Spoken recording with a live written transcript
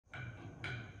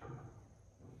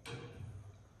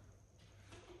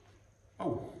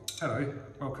Oh, hello,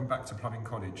 welcome back to Plumbing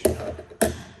College.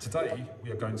 Today we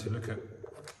are going to look at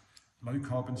low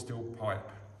carbon steel pipe,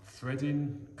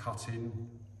 threading, cutting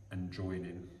and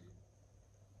joining.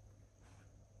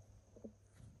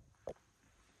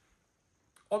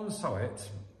 On site,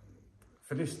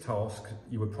 for this task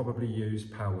you would probably use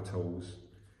power tools.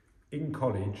 In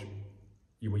college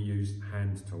you will use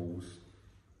hand tools.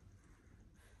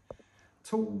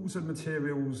 Tools and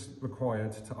materials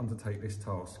required to undertake this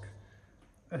task: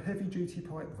 a heavy duty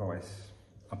pipe vise,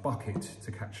 a bucket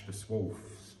to catch the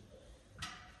swaths,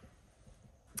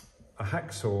 a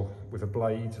hacksaw with a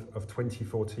blade of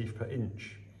 24 teeth per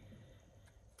inch,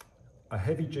 a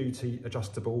heavy duty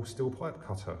adjustable steel pipe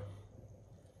cutter,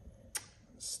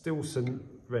 Stilson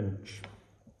wrench,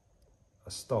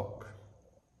 a stock,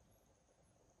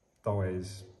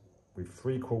 dies with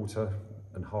 3/4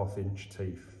 and 1/2 inch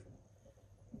teeth,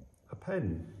 a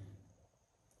pen,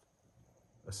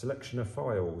 a selection of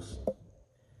files,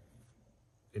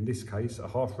 in this case a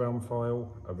half round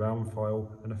file, a round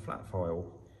file and a flat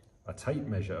file, a tape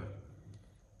measure,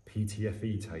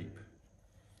 PTFE tape,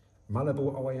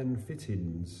 malleable iron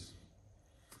fittings,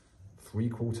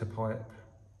 3/4 pipe,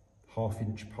 1/2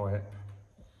 inch pipe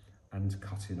and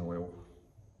cutting oil.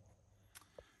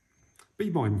 Be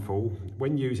mindful,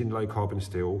 when using low carbon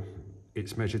steel,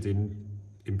 it's measured in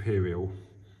imperial.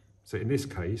 So in this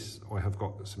case, I have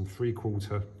got some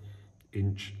 3/4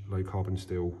 inch low carbon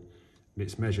steel and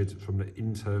it's measured from the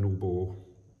internal bore.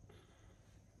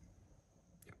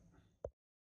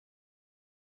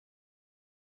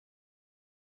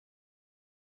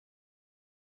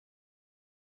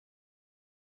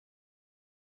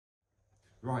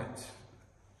 Right,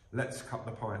 let's cut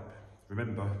the pipe.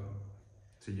 Remember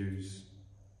to use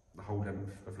the whole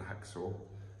length of the hacksaw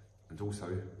and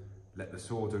also let the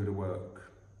saw do the work,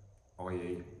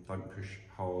 i.e. don't push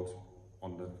hard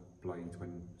on the blade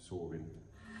when sawing.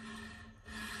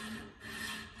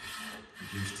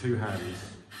 Use 2 hands.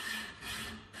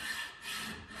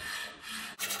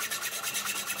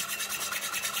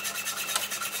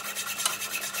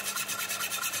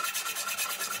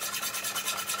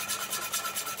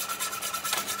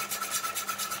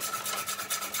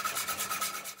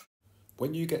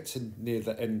 When you get to near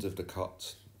the end of the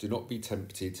cut, do not be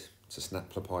tempted to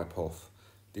snap the pipe off.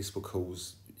 This will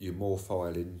cause you more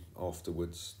filing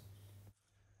afterwards.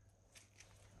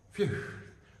 Phew,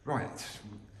 right.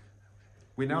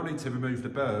 We now need to remove the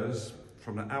burrs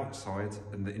from the outside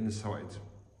and the inside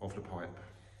of the pipe.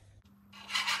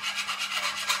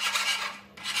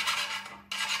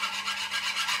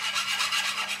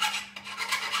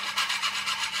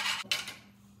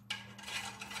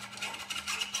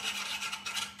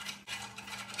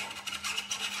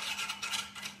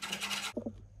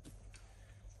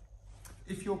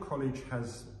 If your college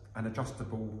has an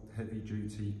adjustable heavy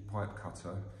duty pipe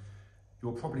cutter,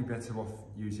 you're probably better off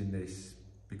using this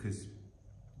because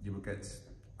you will get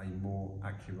a more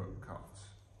accurate cut.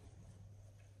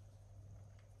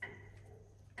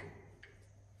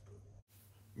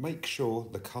 Make sure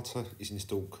the cutter is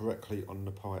installed correctly on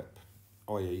the pipe,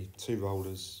 i.e. 2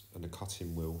 rollers and a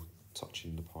cutting wheel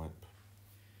touching the pipe.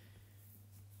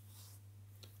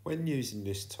 When using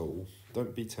this tool,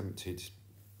 don't be tempted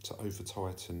to over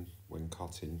tighten when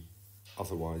cutting,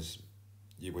 otherwise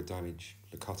you will damage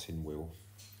the cutting wheel.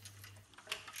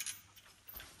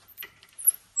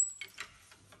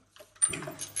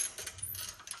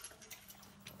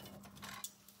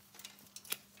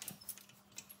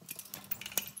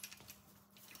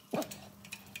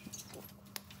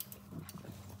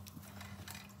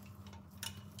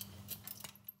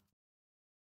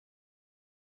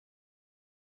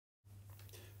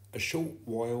 A short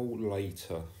while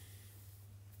later,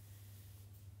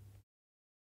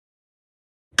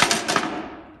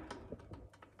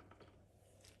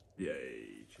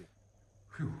 yay!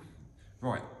 Whew.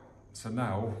 Right, so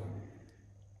now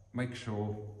make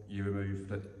sure you remove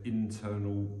the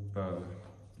internal burr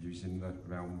using the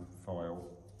round file.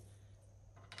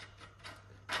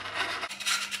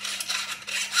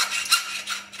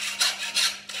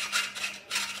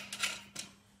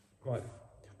 Right.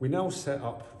 We now set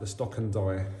up the stock and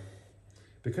die.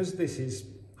 Because this is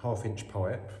 1/2 inch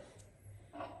pipe,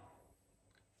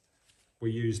 we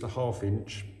use the 1/2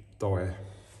 inch die.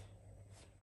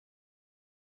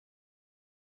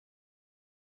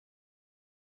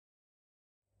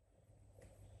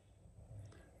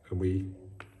 And we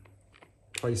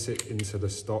place it into the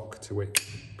stock till it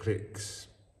clicks.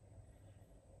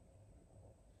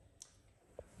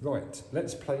 Right,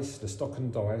 let's place the stock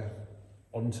and die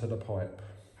onto the pipe.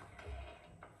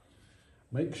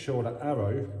 Make sure the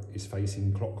arrow is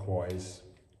facing clockwise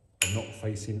and not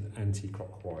facing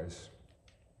anti-clockwise.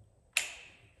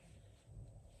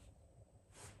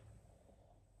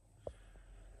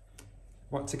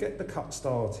 Right, to get the cut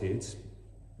started,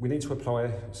 we need to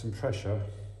apply some pressure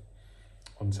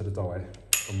onto the die,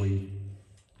 and we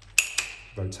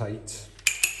rotate.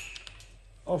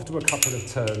 After a couple of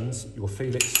turns, you'll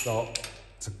feel it start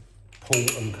to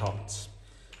pull and cut.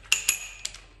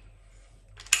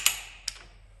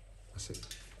 That's it.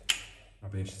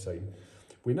 Rubbish scene.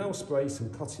 We now spray some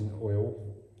cutting oil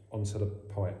onto the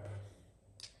pipe.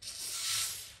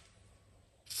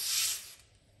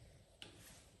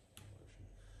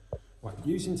 Right,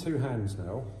 using two hands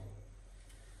now,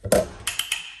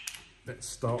 let's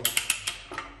start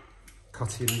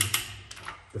cutting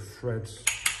the threads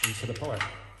into the pipe.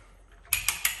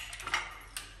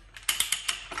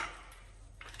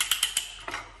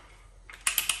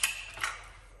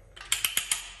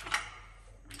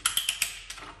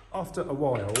 After a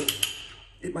while,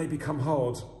 it may become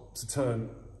hard to turn.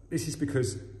 This is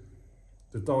because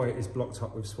the die is blocked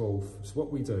up with swarf. So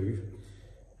what we do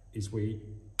is we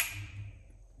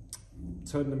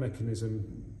turn the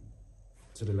mechanism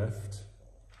to the left,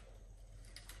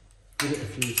 give it a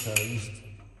few turns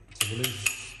to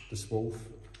release the swarf,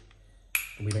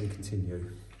 and we then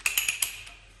continue.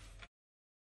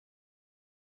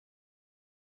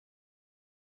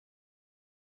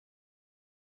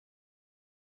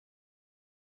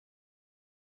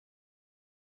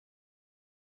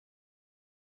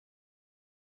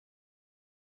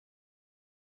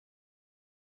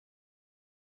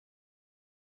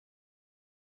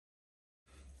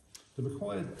 The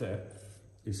required depth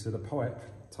is so the pipe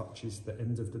touches the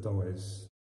end of the dies.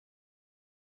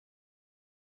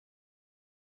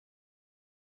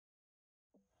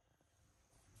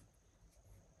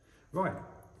 Right,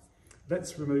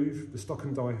 let's remove the stock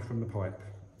and die from the pipe.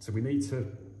 So we need to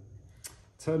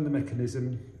turn the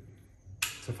mechanism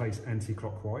to face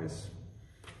anti-clockwise.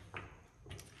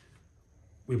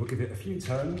 We will give it a few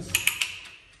turns,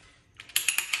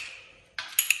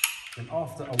 and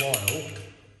after a while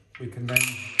we can then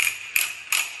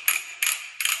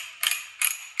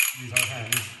use our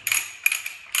hands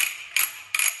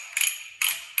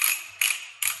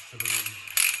to remove.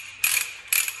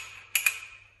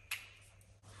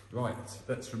 Right,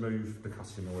 let's remove the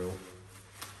cutting oil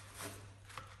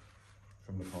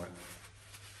from the pipe.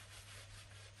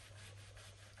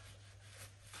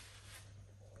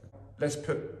 Let's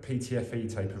put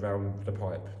PTFE tape around the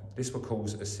pipe. This will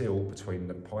cause a seal between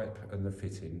the pipe and the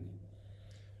fitting.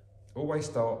 Always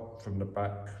start from the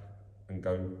back and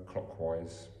go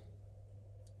clockwise,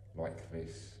 like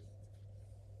this.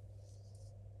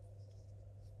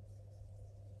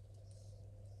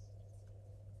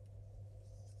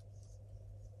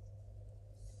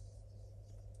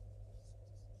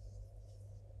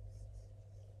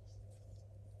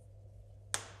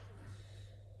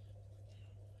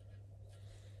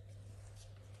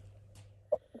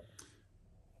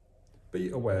 Be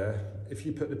aware, if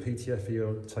you put the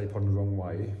PTFE tape on the wrong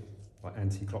way, like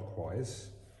anti-clockwise,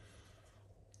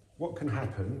 what can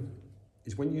happen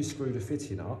is when you screw the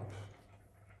fitting up,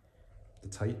 the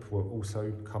tape will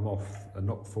also come off and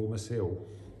not form a seal.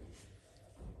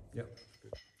 Yep.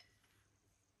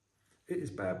 It is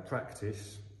bad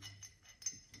practice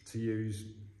to use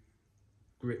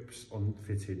grips on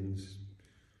fittings.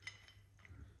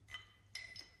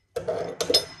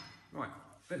 Right,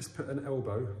 let's put an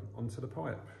elbow onto the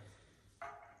pipe.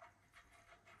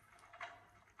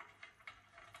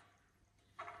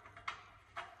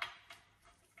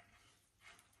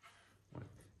 Right.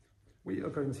 We are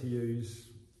going to use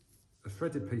a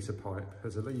threaded piece of pipe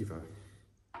as a lever.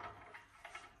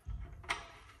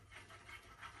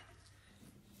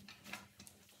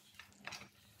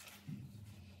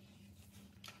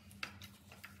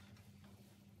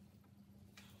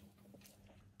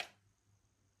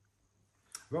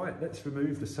 Right, let's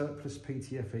remove the surplus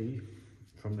PTFE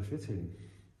from the fitting.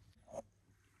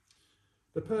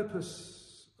 The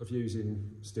purpose of using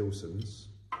Stilsons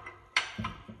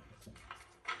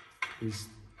is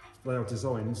they are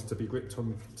designed to be gripped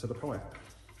onto the pipe.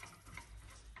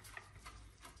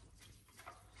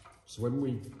 So when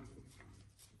we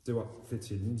do up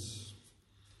fittings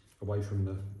away from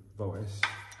the vice,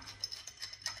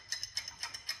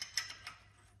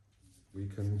 we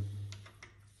can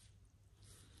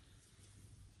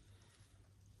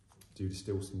do the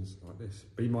Stilsons like this.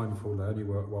 Be mindful they only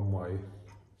work one way.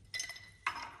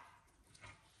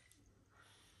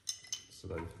 So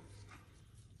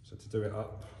to do it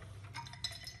up,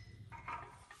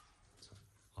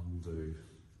 undo,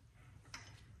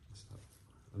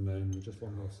 and then just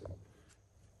one last thing.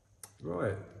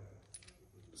 Right,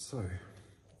 So,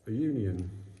 the union.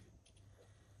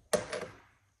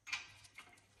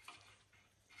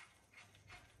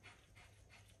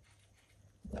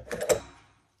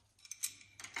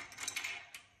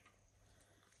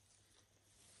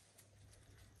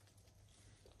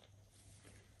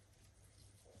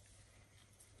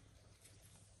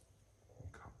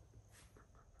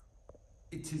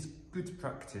 It is good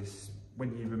practice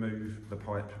when you remove the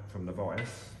pipe from the vise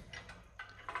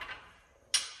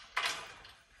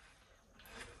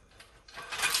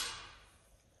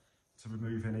to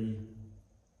remove any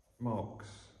marks,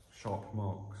 sharp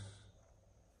marks,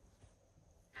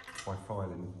 by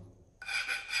filing.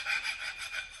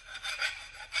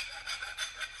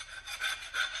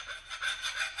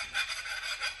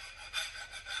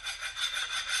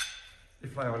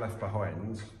 If they are left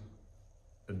behind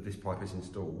and this pipe is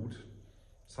installed,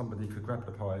 somebody could grab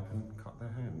the pipe and cut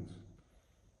their hand.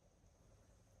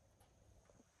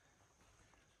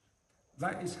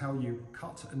 That is how you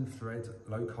cut and thread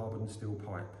low carbon steel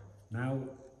pipe. Now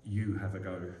you have a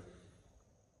go.